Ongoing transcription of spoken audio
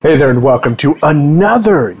Hey there and welcome to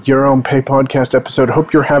another Your Own Pay podcast episode.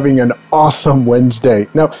 Hope you're having an awesome Wednesday.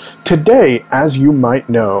 Now, today, as you might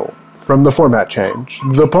know from the format change,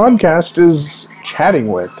 the podcast is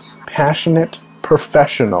chatting with passionate,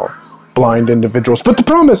 professional, blind individuals. But the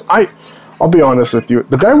problem is, I'll be honest with you,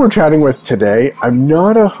 the guy we're chatting with today, I'm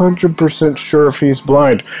not 100% sure if he's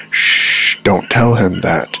blind. Shh, don't tell him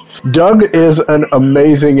that. Doug is an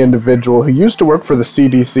amazing individual who used to work for the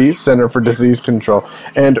CDC, Center for Disease Control,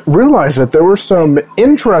 and realized that there were some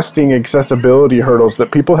interesting accessibility hurdles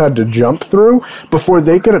that people had to jump through before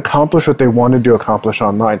they could accomplish what they wanted to accomplish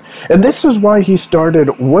online. And this is why he started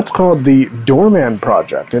what's called the Doorman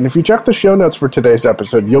Project. And if you check the show notes for today's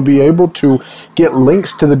episode, you'll be able to get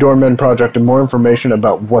links to the Doorman Project and more information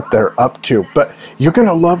about what they're up to. But you're going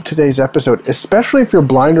to love today's episode, especially if you're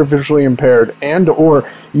blind or visually impaired and or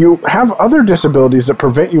you have other disabilities that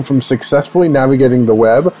prevent you from successfully navigating the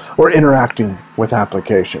web or interacting with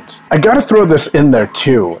applications. I gotta throw this in there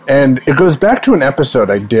too, and it goes back to an episode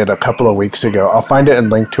I did a couple of weeks ago. I'll find it and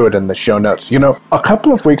link to it in the show notes. You know, a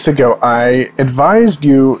couple of weeks ago, I advised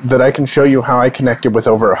you that I can show you how I connected with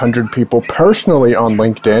over 100 people personally on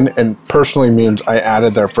LinkedIn, and personally means I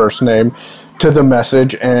added their first name to the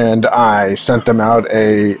message, and I sent them out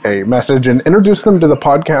a message and introduced them to the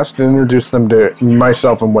podcast and introduced them to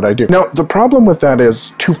myself and what I do. Now, the problem with that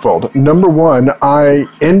is twofold. Number one, I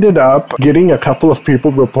ended up getting a couple of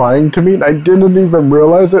people replying to me, and I didn't even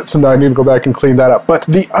realize it, so now I need to go back and clean that up. But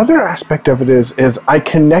the other aspect of it is I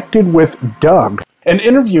connected with Doug and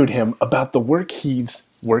interviewed him about the work he's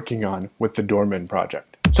working on with the Doorman Project.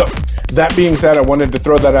 So, that being said, I wanted to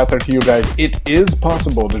throw that out there to you guys. It is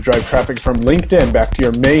possible to drive traffic from LinkedIn back to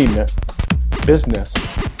your main business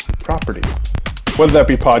property. Whether that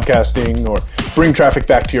be podcasting or bring traffic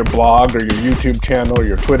back to your blog or your YouTube channel or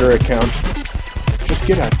your Twitter account. Just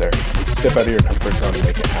get out there. Step out of your comfort zone and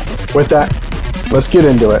make it happen. With that, let's get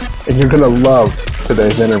into it. And you're going to love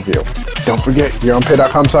today's interview. Don't forget,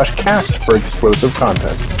 yourownpay.com/cast for exclusive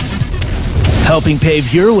content. Helping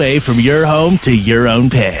pave your way from your home to your own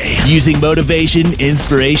pay. Using motivation,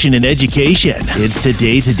 inspiration, and education. It's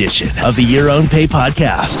today's edition of the Your Own Pay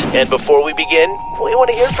podcast. And before we begin, we want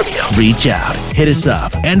to hear from you. Reach out, hit us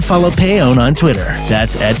up, and follow Payon on Twitter.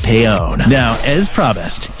 That's @Payon. Now, as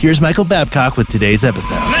promised, here's Michael Babcock with today's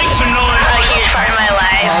episode. Make some noise. A huge part of my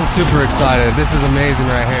life. I'm super excited. This is amazing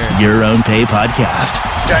right here. Your Own Pay podcast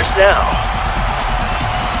starts now.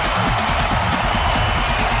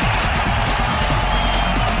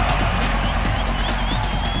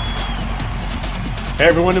 Hey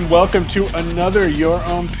everyone, and welcome to another Your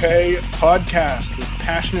Own Pay podcast with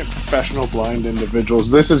passionate professional blind individuals.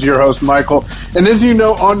 This is your host, Michael, and as you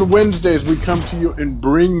know, on Wednesdays we come to you and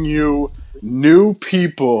bring you new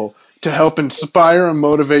people to help inspire and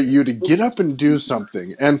motivate you to get up and do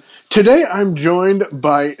something. And today I'm joined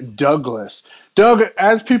by Douglas. Doug,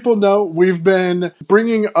 as people know, we've been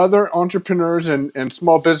bringing other entrepreneurs and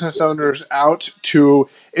small business owners out to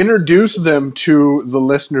introduce them to the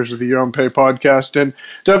listeners of the Your Own Pay podcast. And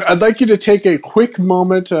Doug, I'd like you to take a quick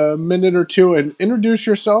moment, a minute or two, and introduce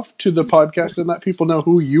yourself to the podcast and let people know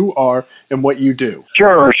who you are and what you do.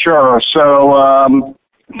 Sure. So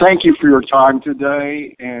thank you for your time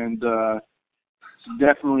today, and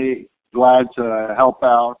definitely glad to help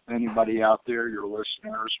out anybody out there, your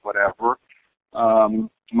listeners, whatever.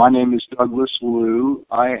 My name is Douglas Liu.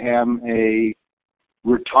 I am a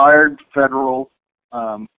retired federal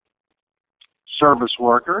service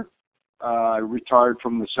worker. I retired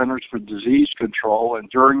from the Centers for Disease Control, and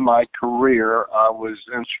during my career, I was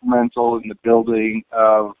instrumental in the building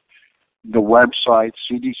of the website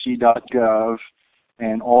cdc.gov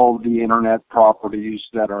and all the internet properties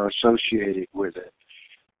that are associated with it.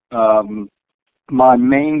 My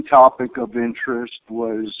main topic of interest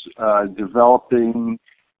was developing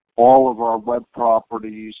all of our web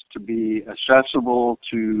properties to be accessible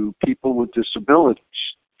to people with disabilities.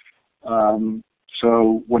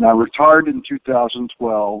 So when I retired in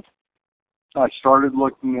 2012, I started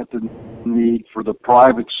looking at the need for the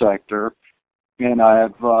private sector, and I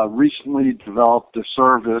have recently developed a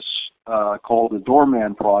service called the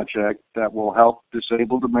Doorman Project that will help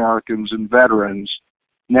disabled Americans and veterans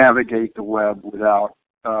navigate the web without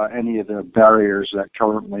any of the barriers that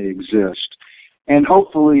currently exist. And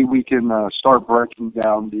hopefully we can start breaking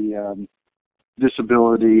down the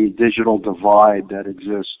disability digital divide that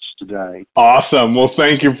exists today. Awesome. Well,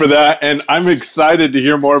 thank you for that. And I'm excited to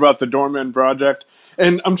hear more about the Doorman Project.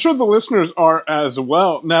 And I'm sure the listeners are as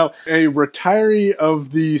well. Now, a retiree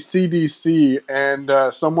of the CDC and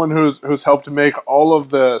someone who's helped make all of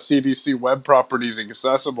the CDC web properties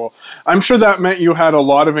accessible, I'm sure that meant you had a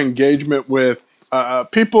lot of engagement with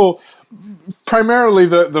people, primarily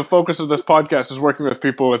the focus of this podcast is working with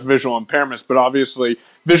people with visual impairments, but obviously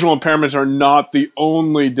visual impairments are not the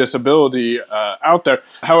only disability out there.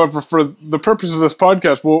 However, for the purpose of this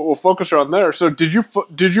podcast, we'll focus on there. So did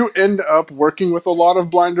you end up working with a lot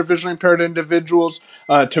of blind or visually impaired individuals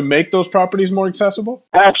to make those properties more accessible?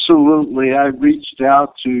 Absolutely. I reached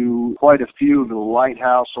out to quite a few of the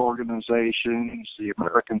Lighthouse organizations, the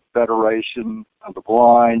American Federation of the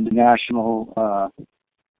Blind, National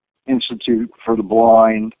Institute for the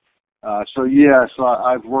Blind. So yes,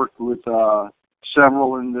 I've worked with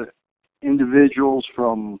several individuals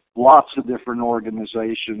from lots of different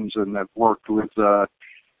organizations, and have worked with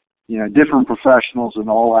different professionals in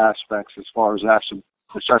all aspects as far as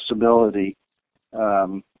accessibility,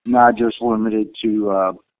 not just limited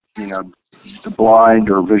to the blind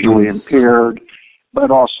or visually impaired,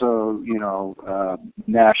 but also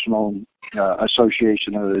National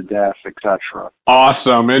Association of the Deaf, etc.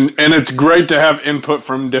 Awesome, and it's great to have input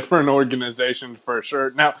from different organizations for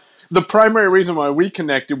sure. Now, the primary reason why we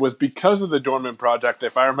connected was because of the Dorman Project.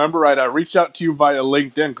 If I remember right, I reached out to you via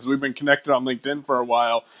LinkedIn because we've been connected on LinkedIn for a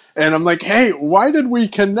while, and I'm like, hey, why did we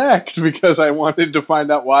connect? Because I wanted to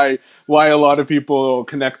find out why a lot of people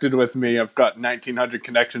connected with me. I've got 1,900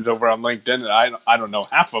 connections over on LinkedIn, and I don't know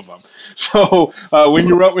half of them. So when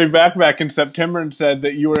you wrote me back in September and said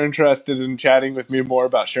that you were interested in chatting with me more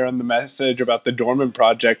about sharing the message about the Dorman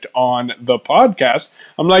Project on the podcast,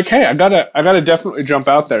 I'm like, hey, I gotta definitely jump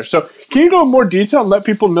out there. So can you go in more detail and let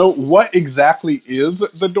people know what exactly is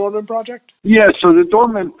the Dorman Project? Yeah, so the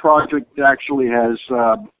Dorman Project actually has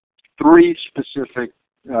three specific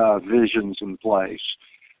visions in place.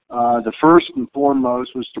 The first and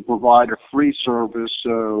foremost was to provide a free service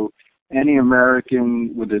so any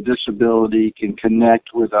American with a disability can connect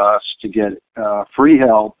with us to get free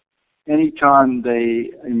help anytime they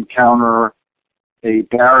encounter a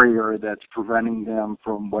barrier that's preventing them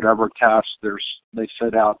from whatever task they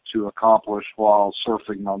set out to accomplish while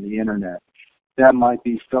surfing on the internet. That might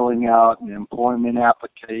be filling out an employment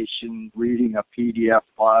application, reading a PDF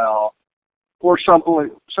file, or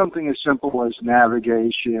something as simple as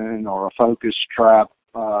navigation or a focus trap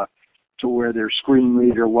to where their screen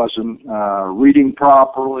reader wasn't reading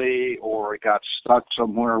properly, or it got stuck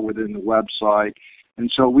somewhere within the website.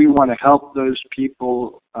 And so we want to help those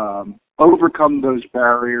people overcome those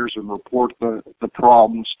barriers and report the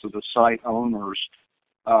problems to the site owners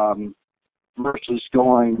versus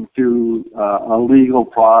going through a legal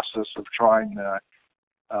process of trying to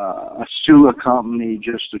sue a company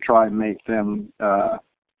just to try and make them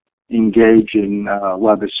engage in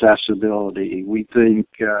web accessibility. We think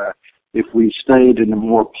if we stayed in a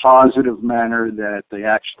more positive manner, that they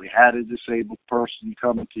actually had a disabled person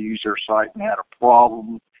come to use their site and had a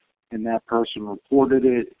problem, and that person reported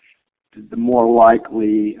it, the more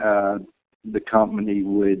likely the company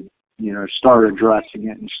would, start addressing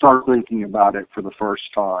it and start thinking about it for the first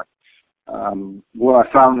time. What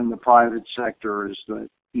I found in the private sector is that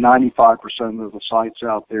 95% of the sites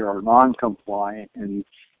out there are non-compliant and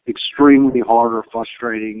extremely hard or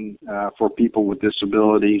frustrating for people with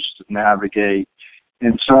disabilities to navigate.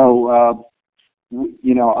 And so,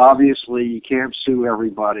 obviously you can't sue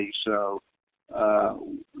everybody, so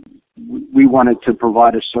we wanted to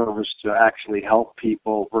provide a service to actually help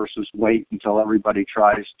people versus wait until everybody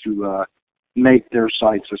tries to make their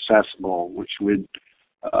sites accessible, which would,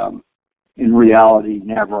 in reality,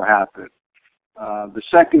 never happen. The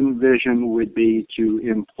second vision would be to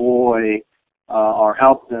employ our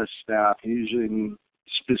help desk staff using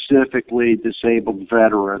specifically disabled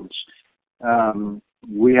veterans.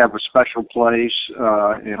 We have a special place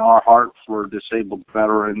in our heart for disabled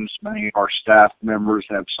veterans. Many of our staff members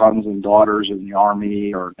have sons and daughters in the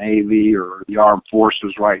Army or Navy or the Armed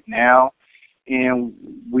Forces right now, and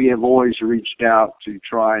we have always reached out to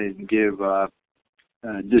try and give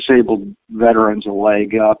disabled veterans a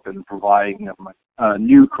leg up and providing them a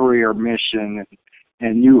new career mission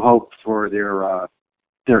and new hope for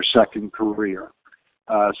their second career.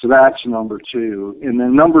 So that's number two. And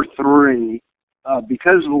then number three,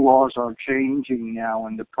 because the laws are changing now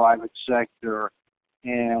in the private sector,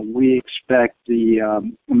 and we expect the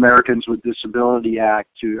Americans with Disability Act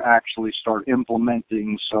to actually start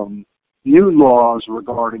implementing some new laws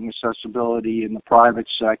regarding accessibility in the private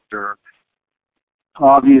sector.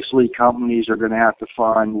 Obviously, companies are going to have to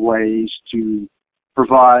find ways to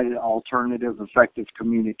provide alternative effective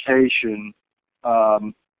communication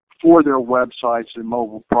for their websites and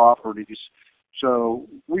mobile properties. So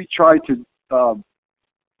we try to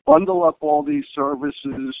bundle up all these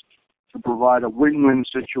services to provide a win-win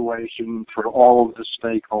situation for all of the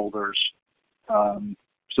stakeholders,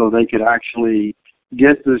 so they could actually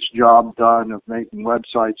get this job done of making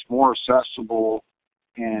websites more accessible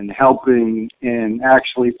and helping and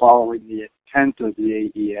actually following the intent of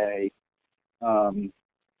the ADA,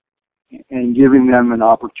 and giving them an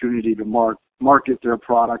opportunity to market their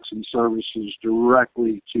products and services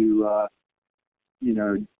directly to,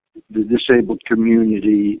 the disabled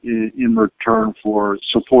community in return for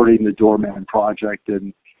supporting the Doorman Project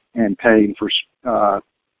and paying for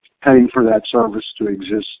that service to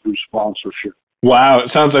exist through sponsorship. Wow, it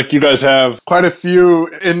sounds like you guys have quite a few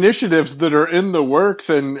initiatives that are in the works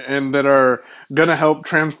and that are going to help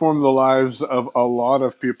transform the lives of a lot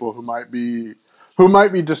of people who might be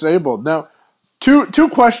disabled. Now, two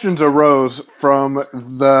questions arose from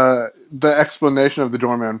the explanation of the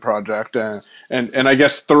Doorman Project, and I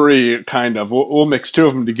guess three kind of. We'll mix two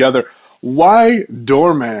of them together. Why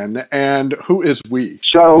Doorman, and who is we?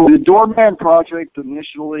 So the Doorman Project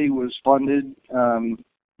initially was funded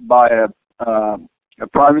by a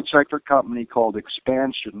private sector company called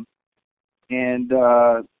Expansion, and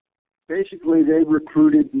basically they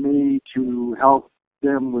recruited me to help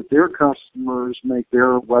them with their customers make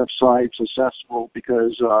their websites accessible,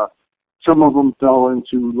 because some of them fell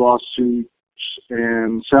into lawsuits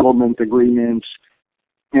and settlement agreements,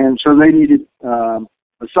 and so they needed a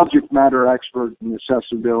subject matter expert in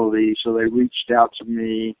accessibility. So they reached out to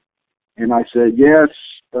me, and I said yes,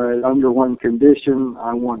 but under one condition: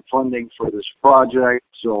 I want funding for this project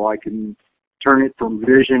so I can turn it from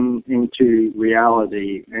vision into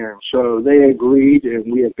reality. And so they agreed,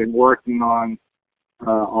 and we have been working on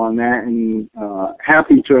that, and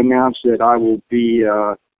happy to announce that I will be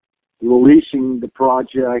releasing the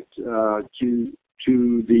project to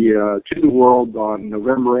the world on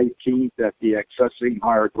November 18th at the Accessing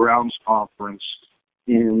Higher Grounds Conference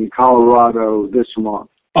in Colorado this month.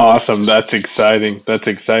 Awesome. That's exciting.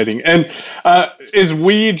 And is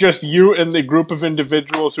we just you and the group of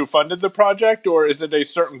individuals who funded the project, or is it a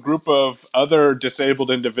certain group of other disabled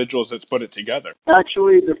individuals that's put it together?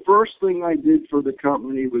 Actually, the first thing I did for the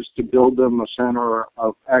company was to build them a center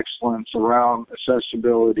of excellence around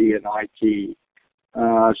accessibility and IT.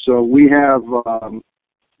 So we have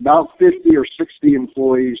about 50 or 60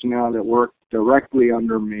 employees now that work directly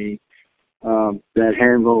under me that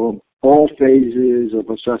handle all phases of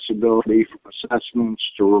accessibility, from assessments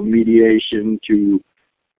to remediation to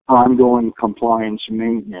ongoing compliance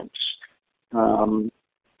maintenance. From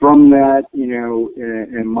that,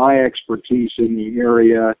 and my expertise in the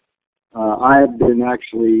area, I have been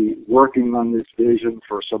actually working on this vision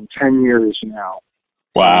for some 10 years now.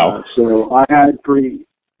 Wow. So I had pretty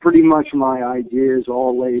much my ideas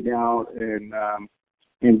all laid out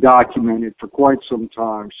and documented for quite some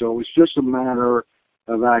time. So it was just a matter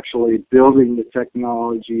of actually building the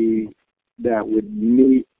technology that would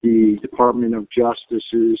meet the Department of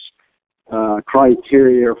Justice's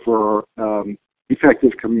criteria for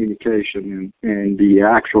effective communication and the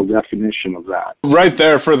actual definition of that. Right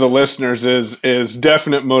there for the listeners is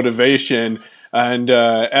definite motivation. And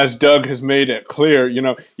as Doug has made it clear,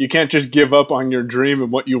 you can't just give up on your dream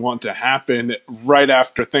and what you want to happen right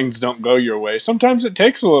after things don't go your way. Sometimes it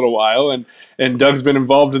takes a little while, and Doug's been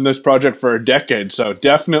involved in this project for a decade, so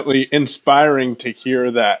definitely inspiring to hear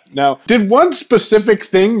that. Now, did one specific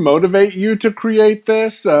thing motivate you to create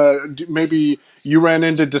this? Maybe you ran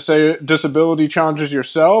into disability challenges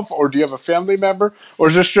yourself, or do you have a family member, or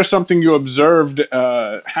is this just something you observed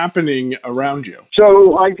happening around you?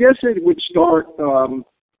 So I guess it would start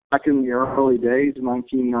back in the early days,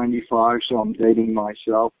 1995, so I'm dating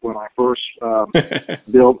myself, when I first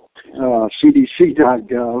built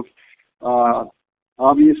CDC.gov.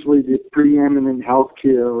 Obviously, the preeminent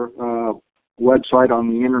healthcare website on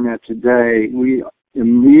the internet today, we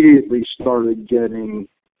immediately started getting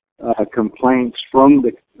complaints from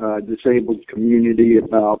the disabled community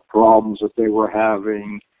about problems that they were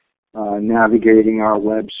having navigating our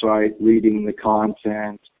website, reading the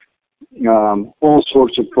content, all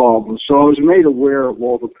sorts of problems. So I was made aware of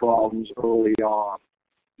all the problems early on.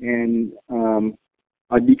 And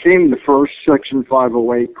I became the first Section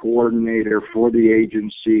 508 coordinator for the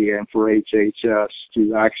agency and for HHS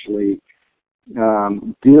to actually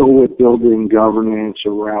deal with building governance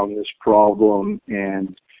around this problem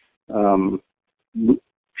and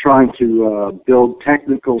trying to build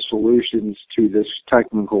technical solutions to this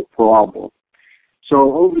technical problem.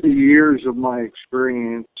 So over the years of my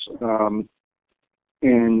experience,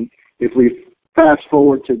 and if we fast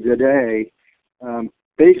forward to today,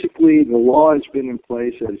 basically the law has been in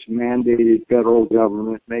place that has mandated federal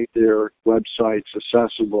government make their websites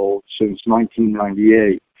accessible since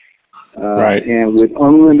 1998. Right. And with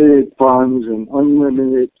unlimited funds and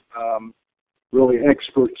unlimited really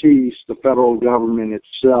expertise, the federal government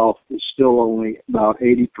itself is still only about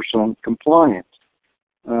 80% compliant.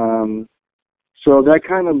 So that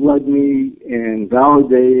kind of led me and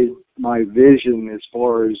validated my vision as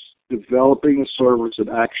far as developing a service that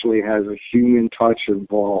actually has a human touch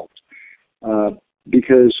involved.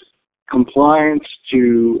 Because compliance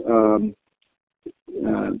to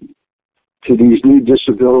these new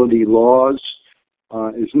disability laws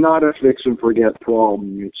is not a fix and forget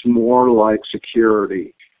problem. It's more like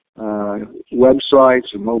security.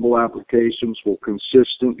 Websites and mobile applications will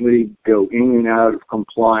consistently go in and out of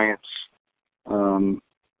compliance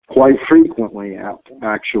quite frequently,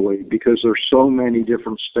 actually, because there's so many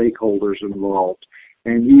different stakeholders involved.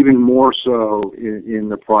 And even more so in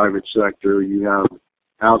the private sector, you have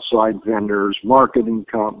outside vendors, marketing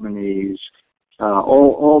companies,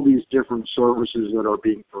 all these different services that are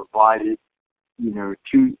being provided,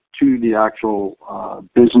 to the actual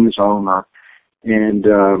business owner. And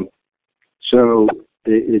so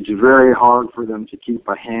it's very hard for them to keep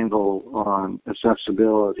a handle on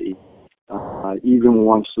accessibility. Even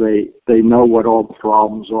once they know what all the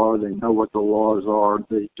problems are, they know what the laws are,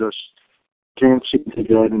 they just can't seem to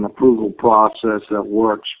get an approval process that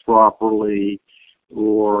works properly,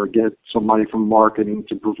 or get somebody from marketing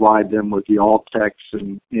to provide them with the alt text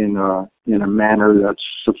in a manner that's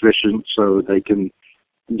sufficient so they can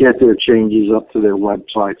get their changes up to their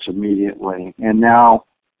websites immediately. And now,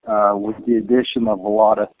 with the addition of a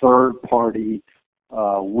lot of third-party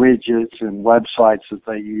widgets and websites that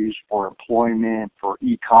they use for employment, for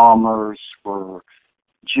e-commerce, for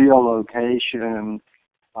geolocation,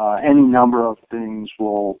 any number of things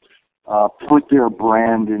will put their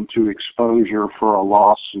brand into exposure for a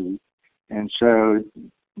lawsuit. And so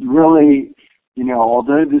really,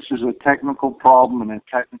 although this is a technical problem and a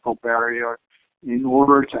technical barrier, in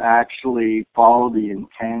order to actually follow the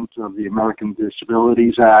intent of the American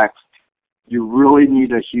Disabilities Act, you really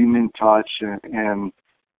need a human touch and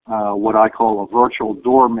what I call a virtual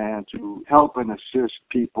doorman to help and assist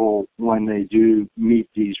people when they do meet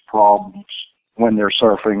these problems when they're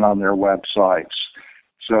surfing on their websites.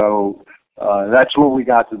 So that's where we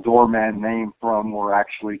got the doorman name from. We're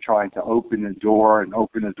actually trying to open the door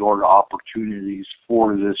to opportunities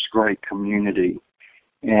for this great community.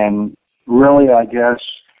 And really, I guess,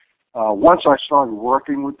 once I started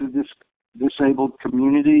working with the disabled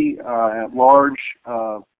community at large,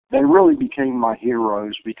 they really became my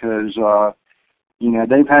heroes because,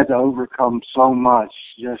 they've had to overcome so much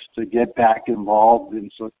just to get back involved in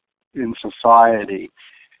society.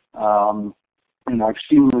 And I've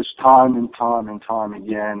seen this time and time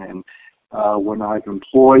again. And when I've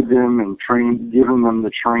employed them and given them the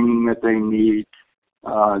training that they need,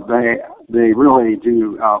 they really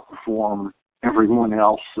do outperform everyone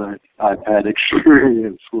else that I've had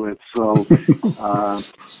experience with. So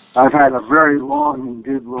I've had a very long and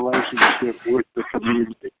good relationship with the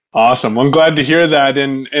community. Awesome. Well, I'm glad to hear that,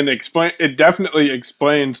 and it definitely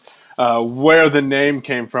explains where the name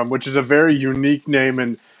came from, which is a very unique name.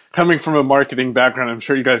 And coming from a marketing background, I'm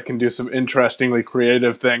sure you guys can do some interestingly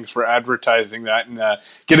creative things for advertising that and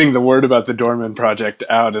getting the word about the Doorman Project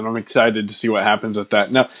out. And I'm excited to see what happens with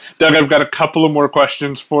that. Now, Doug, I've got a couple of more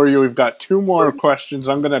questions for you. We've got two more questions.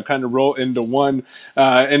 I'm going to kind of roll into one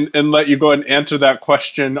and let you go and answer that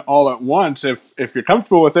question all at once if you're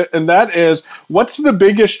comfortable with it. And that is, what's the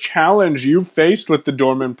biggest challenge you've faced with the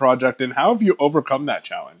Doorman Project, and how have you overcome that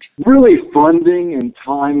challenge? Really, funding and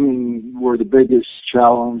timing were the biggest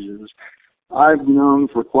challenges. I've known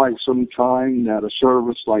for quite some time that a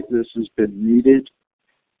service like this has been needed,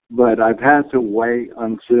 but I've had to wait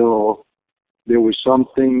until there was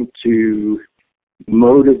something to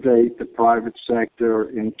motivate the private sector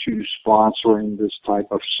into sponsoring this type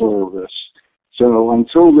of service. So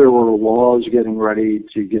until there were laws getting ready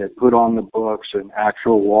to get put on the books and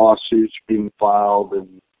actual lawsuits being filed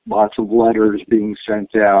and lots of letters being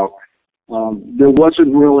sent out, there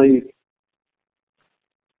wasn't really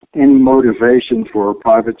any motivation for a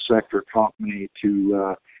private sector company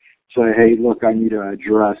to say, hey, look, I need to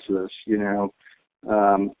address this,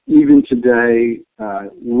 Even today,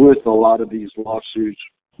 with a lot of these lawsuits,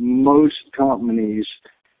 most companies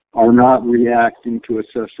are not reacting to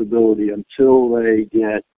accessibility until they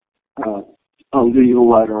get a legal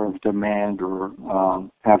letter of demand or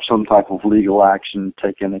have some type of legal action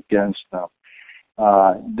taken against them.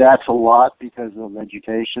 That's a lot because of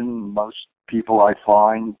education. Most people I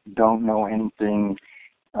find don't know anything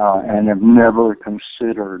and have never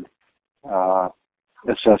considered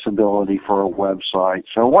accessibility for a website.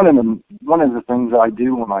 So one of the things I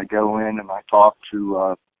do when I go in and I talk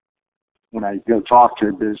to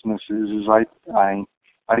businesses is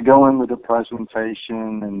I I go in with a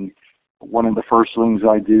presentation, and one of the first things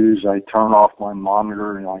I do is I turn off my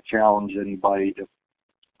monitor, and I challenge anybody to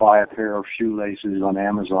buy a pair of shoelaces on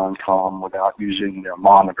Amazon.com without using their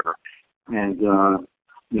monitor. And,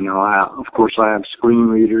 of course I have screen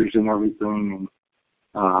readers and everything,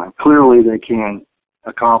 and clearly they can't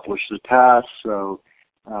accomplish the task, so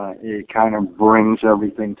it kind of brings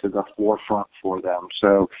everything to the forefront for them.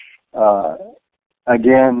 So,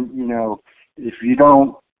 again, if you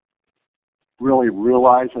don't really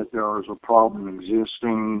realize that there is a problem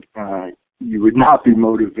existing, you would not be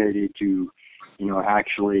motivated to,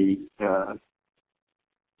 actually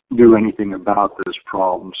do anything about this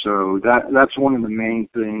problem. So that's one of the main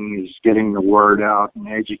things, is getting the word out and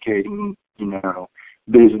educating,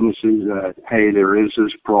 businesses that, hey, there is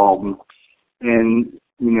this problem. And,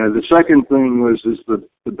 the second thing is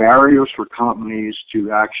the barriers for companies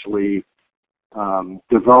to actually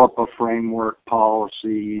develop a framework,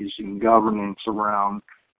 policies, and governance around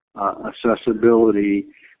accessibility.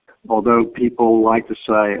 Although people like to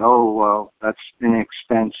say, oh, well, that's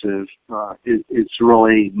inexpensive, it's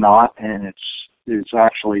really not, and it's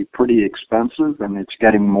actually pretty expensive, and it's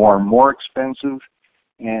getting more and more expensive,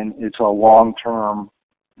 and it's a long-term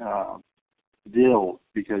deal,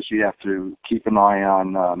 because you have to keep an eye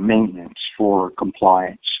on maintenance for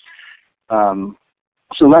compliance.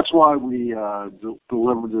 So that's why we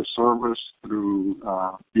deliver this service through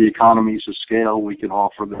the economies of scale. We can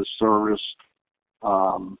offer this service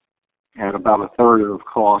at about a third of the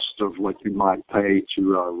cost of what you might pay to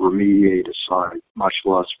remediate a site, much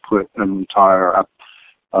less put an entire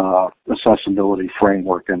accessibility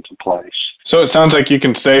framework into place. So it sounds like you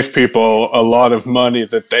can save people a lot of money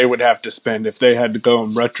that they would have to spend if they had to go and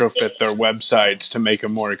retrofit their websites to make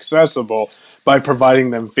them more accessible by providing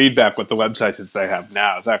them feedback with the websites as they have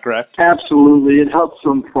now. Is that correct? Absolutely. It helps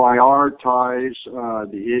them prioritize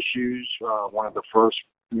the issues. One of the first,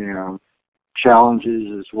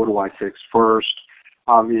 challenges is, what do I fix first?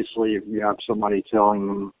 Obviously, if you have somebody telling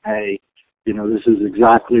them, hey, this is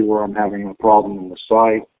exactly where I'm having a problem in the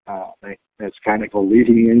site, that's kind of a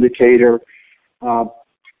leading indicator.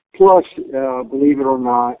 Plus, believe it or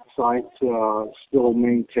not, sites still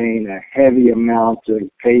maintain a heavy amount of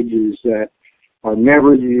pages that are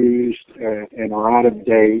never used and are out of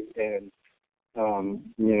date, and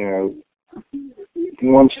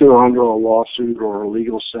once they're under a lawsuit or a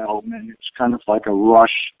legal settlement, it's kind of like a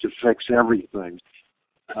rush to fix everything.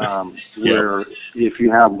 Where if you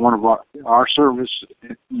have one of our service,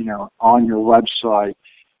 on your website,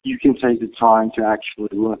 you can take the time to actually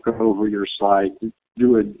look over your site,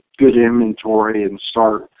 do a good inventory, and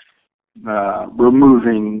start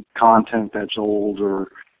removing content that's old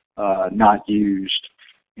or not used,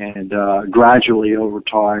 and gradually over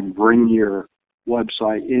time bring your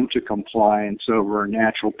website into compliance over a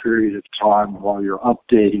natural period of time while you're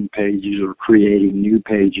updating pages or creating new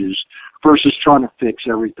pages versus trying to fix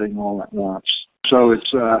everything all at once. So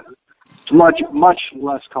it's much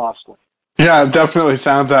less costly. Yeah, it definitely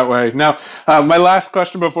sounds that way. Now, my last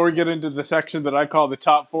question before we get into the section that I call the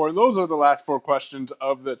top four, and those are the last four questions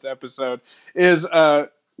of this episode, is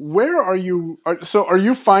where are you? Are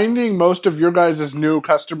you finding most of your guys' new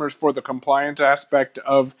customers for the compliance aspect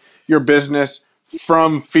of your business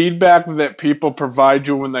from feedback that people provide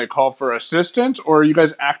you when they call for assistance, or are you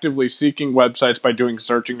guys actively seeking websites by doing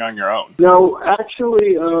searching on your own? No,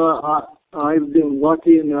 actually, I've been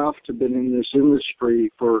lucky enough to have been in this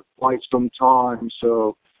industry for quite some time,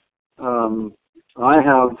 so I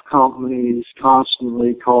have companies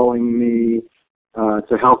constantly calling me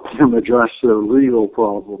to help them address their legal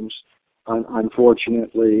problems,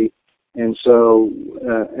 unfortunately. And so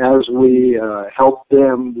as we help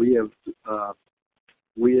them, we have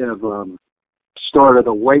started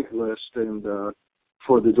a wait list and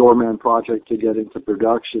for the Doorman project to get into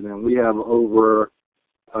production, and we have over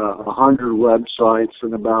 100 websites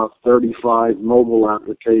and about 35 mobile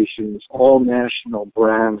applications, all national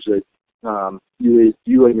brands that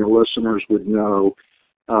you and your listeners would know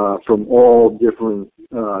from all different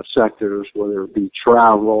sectors, whether it be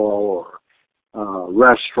travel or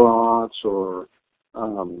restaurants or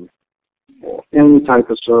any type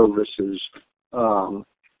of services.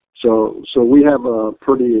 So we have a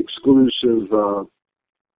pretty exclusive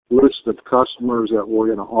list of customers that we're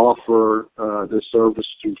going to offer this service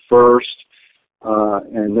to first,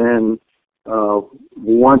 and then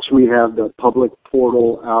once we have the public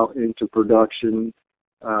portal out into production,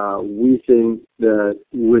 we think that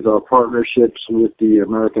with our partnerships with the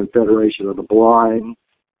American Federation of the Blind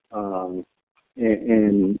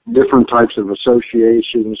and different types of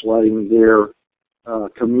associations letting their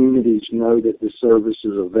communities know that the service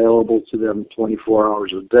is available to them 24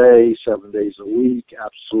 hours a day, 7 days a week,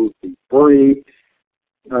 absolutely free,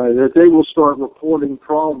 that they will start reporting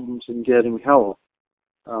problems and getting help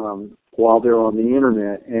while they're on the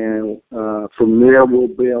internet. And from there, we'll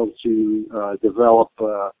be able to develop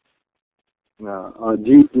a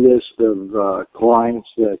deep list of clients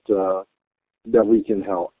that we can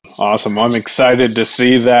help. Awesome. I'm excited to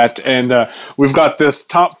see that. And we've got this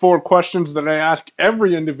top 4 questions that I ask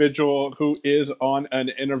every individual who is on an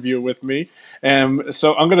interview with me. And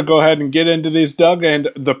so I'm going to go ahead and get into these, Doug.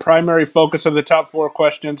 And the primary focus of the top 4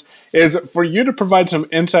 questions is for you to provide some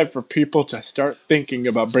insight for people to start thinking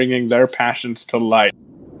about bringing their passions to light.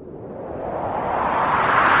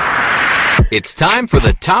 It's time for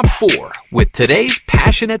the top 4 with today's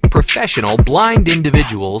passionate professional blind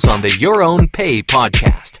individuals on the Your Own Pay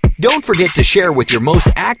podcast. Don't forget to share with your most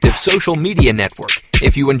active social media network.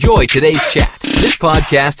 If you enjoy today's chat, this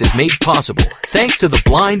podcast is made possible thanks to the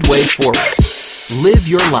Blind Way Forward. Live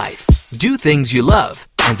your life, do things you love,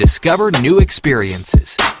 and discover new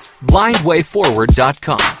experiences.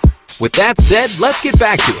 blindwayforward.com. With that said, let's get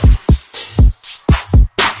back to it.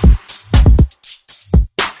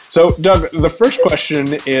 So, Doug, the first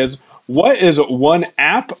question is, what is one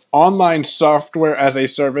app, online software as a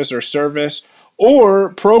service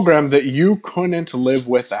or program that you couldn't live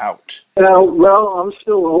without? Well, I'm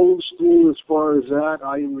still old school as far as that.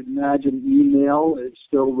 I would imagine email is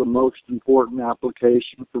still the most important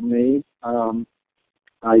application for me.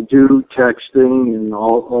 I do texting and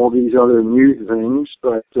all these other new things,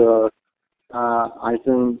 but I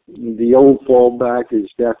think the old fallback is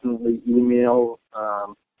definitely email.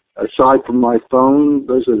 Aside from my phone,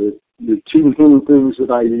 those are the 2 main things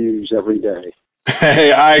that I use every day.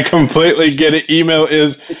 Hey, I completely get it.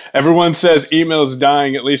 Everyone says email is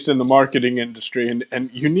dying, at least in the marketing industry, and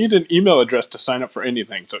you need an email address to sign up for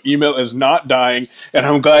anything. So email is not dying, and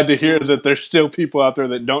I'm glad to hear that there's still people out there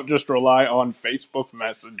that don't just rely on Facebook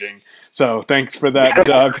messaging. So thanks for that,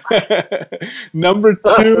 Doug. Number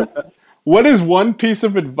 2, what is one piece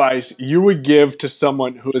of advice you would give to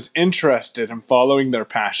someone who is interested in following their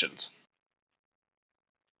passions?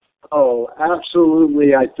 Oh,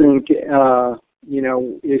 absolutely. I think,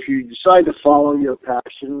 if you decide to follow your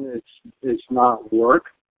passion, it's not work.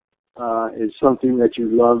 It's something that you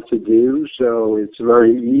love to do, so it's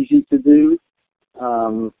very easy to do.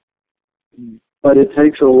 But it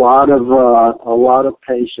takes a lot of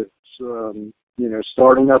patience.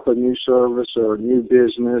 Starting up a new service or a new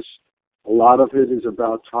business, a lot of it is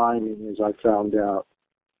about timing, as I found out.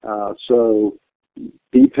 So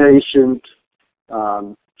be patient,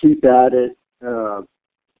 keep at it,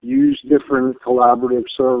 use different collaborative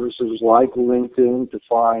services like LinkedIn to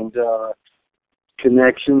find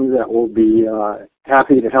connections that will be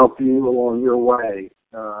happy to help you along your way.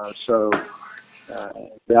 So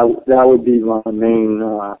that would be my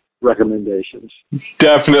main recommendations.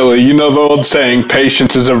 Definitely. You know the old saying,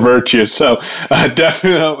 patience is a virtue. So I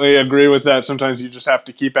definitely agree with that. Sometimes you just have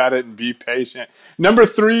to keep at it and be patient. Number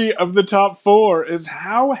 3 of the top 4 is,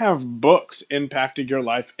 how have books impacted your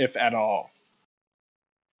life, if at all?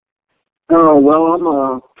 Oh, well, I'm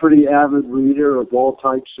a pretty avid reader of all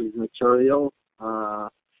types of material.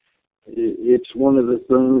 It's one of the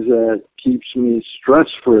things that keeps me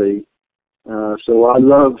stress-free. So I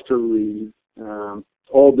love to read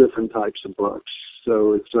all different types of books.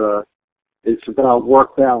 So it's about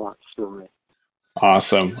work balance for me.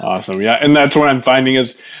 Awesome. Yeah. And that's what I'm finding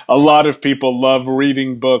is a lot of people love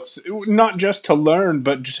reading books, not just to learn,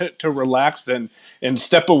 but just to relax and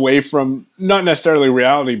step away from, not necessarily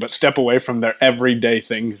reality, but step away from their everyday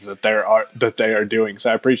things that they are doing.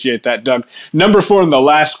 So I appreciate that, Doug. Number 4, and the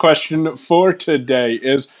last question for today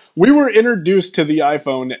is, we were introduced to the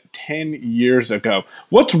iPhone 10 years ago.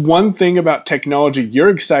 What's one thing about technology you're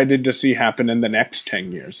excited to see happen in the next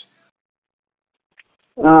 10 years?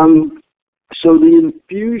 So the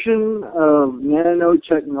infusion of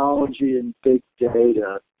nanotechnology and big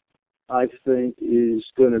data, I think, is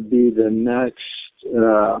going to be the next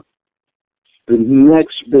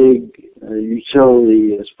big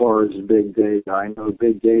utility as far as big data. I know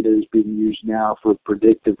big data is being used now for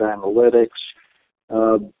predictive analytics,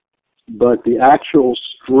 but the actual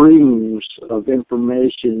streams of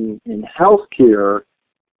information in healthcare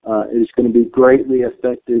is going to be greatly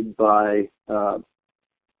affected by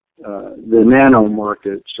the nano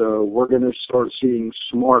market. So we're going to start seeing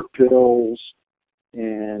smart pills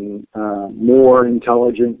and more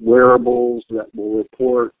intelligent wearables that will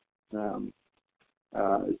report to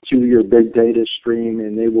your big data stream,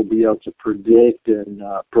 and they will be able to predict and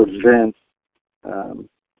prevent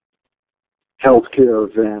healthcare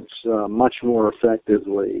events much more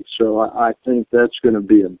effectively. So I think that's going to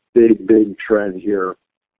be a big, big trend here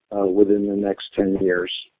within the next 10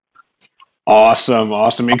 years. Awesome.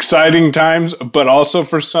 Exciting times, but also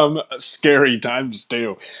for some scary times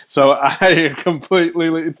too. So I completely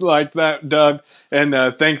like that, Doug, and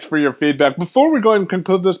thanks for your feedback. Before we go ahead and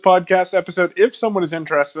conclude this podcast episode, if someone is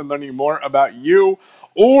interested in learning more about you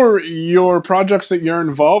or your projects that you're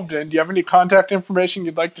involved in, do you have any contact information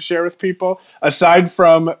you'd like to share with people? Aside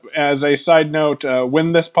from, as a side note,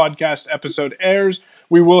 when this podcast episode airs,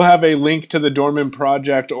 we will have a link to the Dorman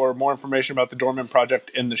Project or more information about the Dorman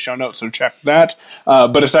Project in the show notes, so check that.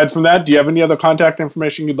 But aside from that, do you have any other contact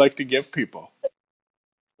information you'd like to give people?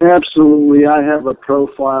 Absolutely. I have a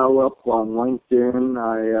profile up on LinkedIn.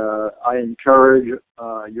 I encourage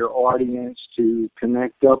your audience to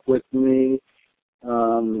connect up with me.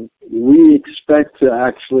 We expect to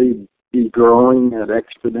actually be growing at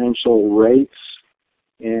exponential rates,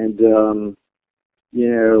 and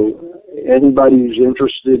anybody who's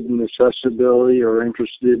interested in accessibility or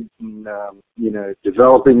interested in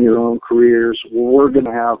developing your own careers, we're going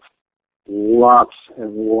to have lots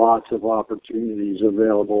and lots of opportunities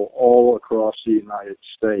available all across the United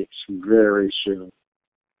States very soon.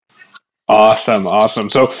 Awesome.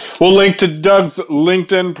 So we'll link to Doug's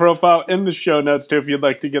LinkedIn profile in the show notes too. If you'd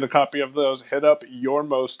like to get a copy of those, hit up your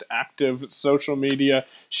most active social media,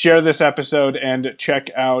 share this episode, and check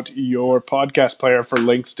out your podcast player for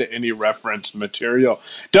links to any reference material.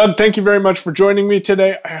 Doug, thank you very much for joining me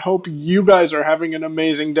today. I hope you guys are having an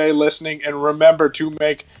amazing day listening, and remember to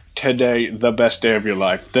make today the best day of your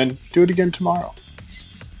life. Then do it again tomorrow.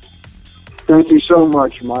 Thank you so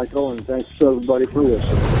much, Michael, and thanks everybody for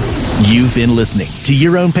listening. You've been listening to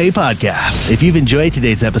Your Own Pay Podcast. If you've enjoyed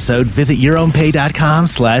today's episode, visit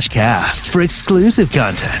yourownpay.com/cast for exclusive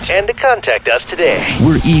content and to contact us today.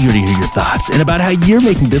 We're eager to hear your thoughts and about how you're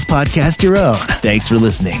making this podcast your own. Thanks for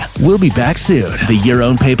listening. We'll be back soon. The Your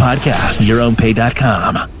Own Pay Podcast,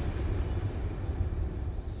 yourownpay.com.